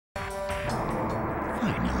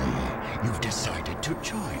you've decided to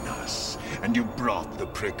join us, and you brought the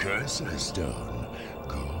precursor stone.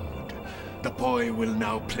 Good. The boy will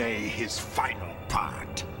now play his final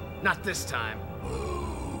part. Not this time.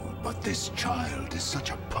 Oh, but this child is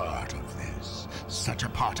such a part of this. Such a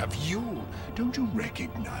part of you. Don't you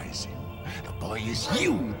recognize him? The boy is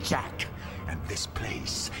you, Jack. And this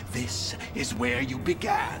place, this is where you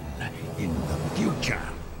began. In the future.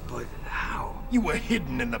 But how? You were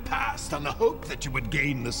hidden in the past on the hope that you would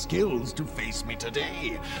gain the skills to face me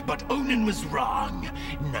today. But Onin was wrong.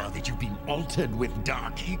 Now that you've been altered with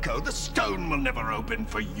Dark Eco, the stone will never open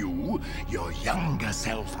for you. Your younger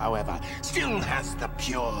self, however, still has the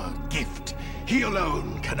pure gift. He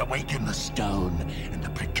alone can awaken the stone and the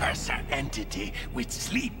precursor entity which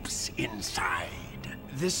sleeps inside.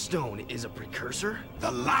 This stone is a precursor?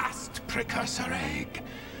 The last precursor egg.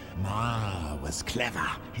 Ma was clever.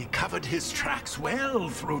 He covered his tracks well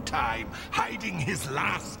through time, hiding his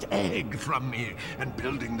last egg from me and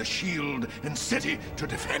building the shield and city to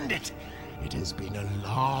defend it. It has been a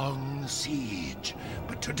long siege,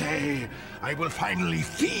 but today I will finally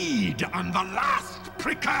feed on the last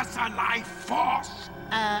precursor life force.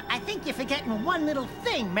 I think you're forgetting one little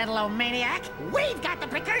thing, Metalomaniac. We've got the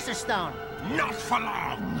precursor stone. Not for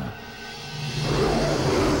long.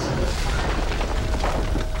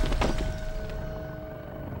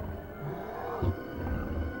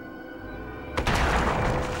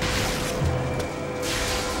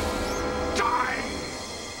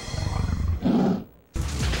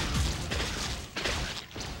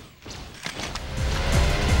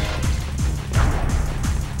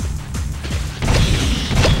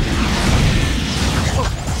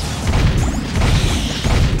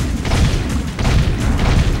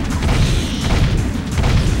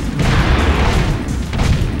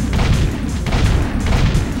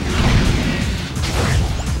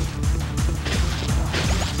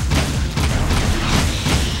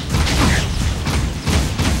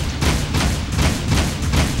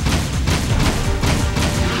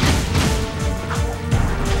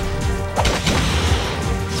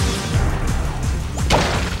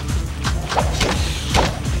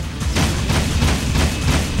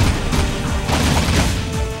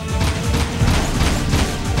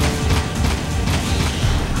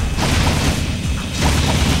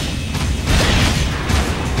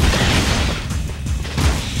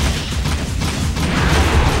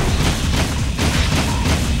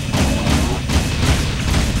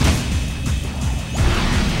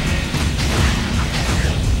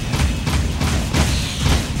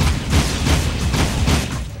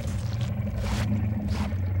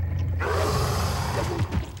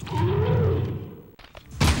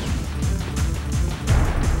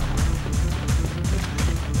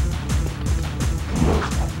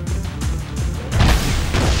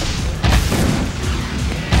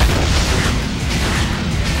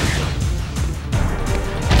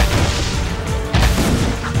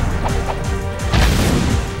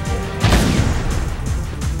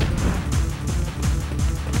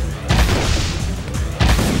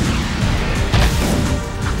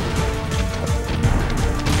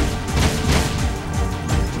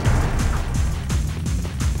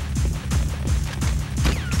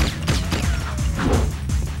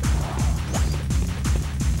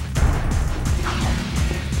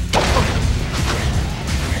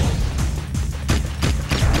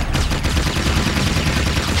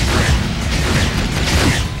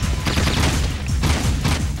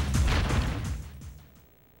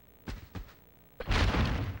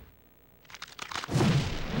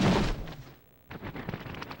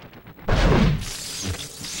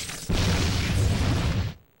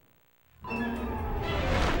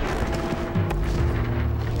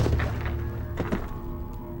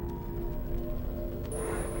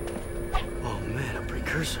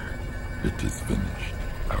 It is finished.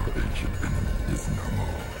 Our ancient enemy is no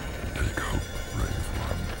more. Take hope, brave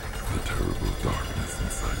one. The terrible darkness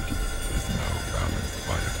inside you is now balanced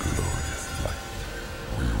by a glorious light.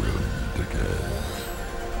 We will meet again.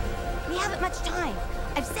 We haven't much time.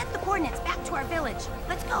 I've sent the coordinates back to our village.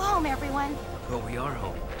 Let's go home, everyone. But we are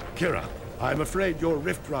home. Kira, I'm afraid your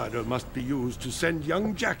Rift Rider must be used to send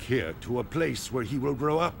young Jack here to a place where he will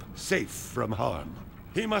grow up, safe from harm.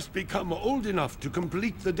 He must become old enough to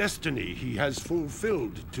complete the destiny he has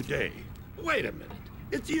fulfilled today. Wait a minute.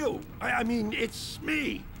 It's you. I mean, it's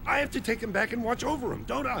me. I have to take him back and watch over him,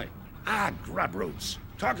 don't I? Ah, grub roots.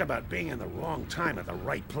 Talk about being in the wrong time at the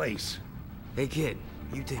right place. Hey kid,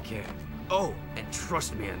 you take care. Oh, and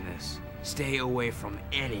trust me on this. Stay away from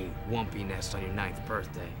any Wumpy nest on your 9th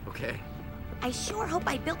birthday, okay? I sure hope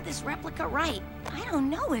I built this replica right. I don't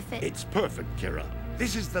know if it... It's perfect, Kira.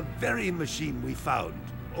 This is the very machine we found.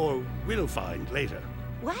 or will find later.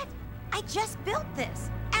 What? I just built this.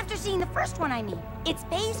 After seeing the first one, I mean. It's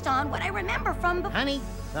based on what I remember from before. Honey,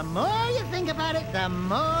 the more you think about it, the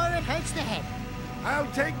more it hurts the head.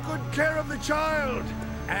 I'll take good care of the child.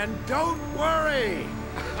 And don't worry.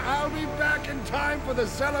 I'll be back in time for the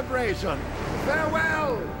celebration.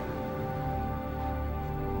 Farewell!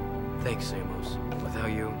 Thanks, Samos.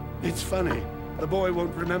 Without you... It's funny. The boy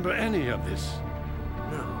won't remember any of this.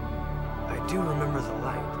 No. I do remember the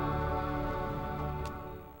light.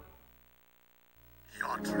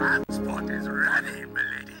 Your transport is ready,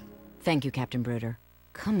 milady. Thank you, Captain Bruder.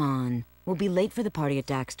 Come on. We'll be late for the party at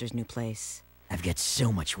Daxter's new place. I've got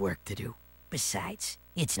so much work to do. Besides,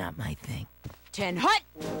 it's not my thing. Ten Hut!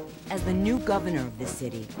 As the new governor of this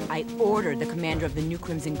city, I ordered the commander of the New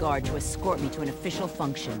Crimson Guard to escort me to an official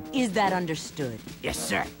function. Is that understood? Yes,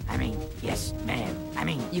 sir. Yes, ma'am.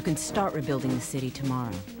 You can start rebuilding the city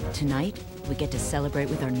tomorrow. Tonight, we get to celebrate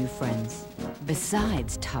with our new friends.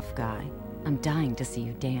 Besides, tough guy, I'm dying to see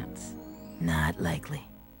you dance. Not likely.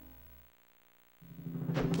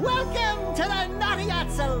 Welcome to the Naughty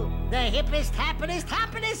Otso, the hippest,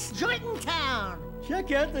 happiest joint in town.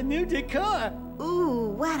 Check out the new decor. Ooh,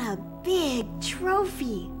 what a big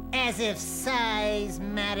trophy. As if size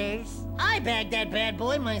matters. I bagged that bad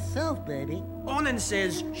boy myself, baby. Onan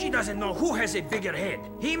says she doesn't know who has a bigger head,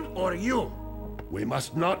 him or you. We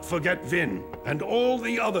must not forget Vin and all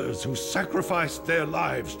the others who sacrificed their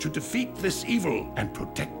lives to defeat this evil and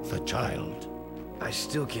protect the child. I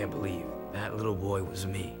still can't believe that little boy was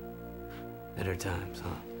me. Better times, huh?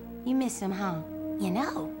 You miss him, huh? You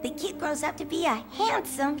know, the kid grows up to be a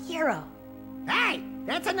handsome hero. Hey,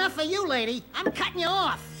 that's enough for you, lady. I'm cutting you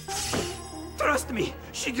off. Trust me,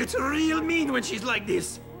 she gets real mean when she's like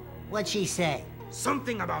this. What'd she say?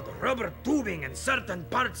 Something about rubber tubing and certain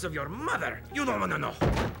parts of your mother. You don't want to know.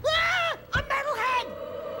 Ah! A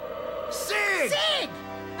metalhead! Sig! Sig!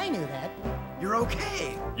 I knew that. You're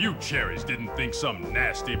okay. You cherries didn't think some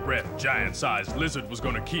nasty-breathed, giant-sized lizard was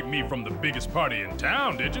gonna keep me from the biggest party in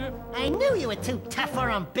town, did you? I knew you were too tough for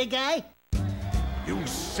him, big guy. You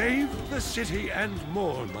saved the city and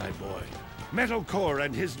more, my boy. Metal Kor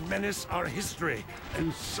and his menace are history,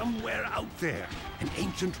 and somewhere out there, an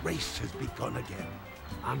ancient race has begun again.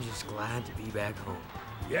 I'm just glad to be back home.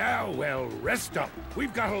 Yeah, well, rest up.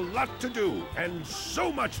 We've got a lot to do, and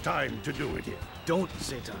so much time to do it in. Don't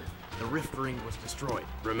say time. The Rift Ring was destroyed,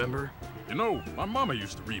 remember? You know, my mama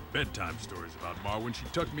used to read bedtime stories about Ma when she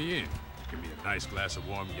tucked me in. Give me a nice glass of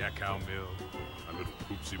warm yak cow milk, a little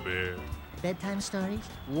poopsie bear. Bedtime stories?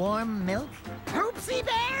 Warm milk? Poopsie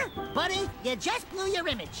bear? Buddy, you just blew your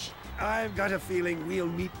image. I've got a feeling we'll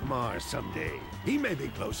meet Mars someday. He may be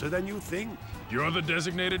closer than you think. You're the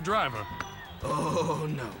designated driver. Oh,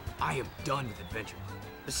 no. I am done with adventures.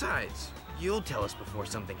 Besides, you'll tell us before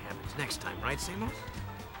something happens next time, right, Samos?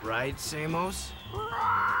 Right, Samos?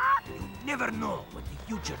 You never know what the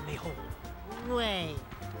future may hold. Wait.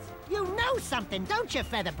 You know something, don't you,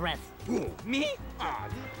 Feather Breath? Who, me?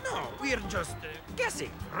 No, we're just guessing,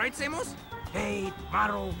 right, Samos? Hey,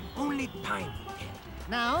 tomorrow, only time will tell.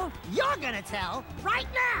 No, you're gonna tell right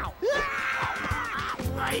now.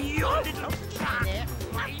 Why, you little... There.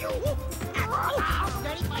 Why, you...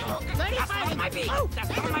 Dirty fighting. Dirty That's fighting. not my beak. Oh, That's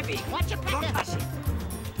not my beak. Watch your Don't back. touch it.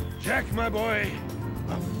 Jack, my boy,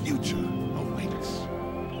 a future awaits.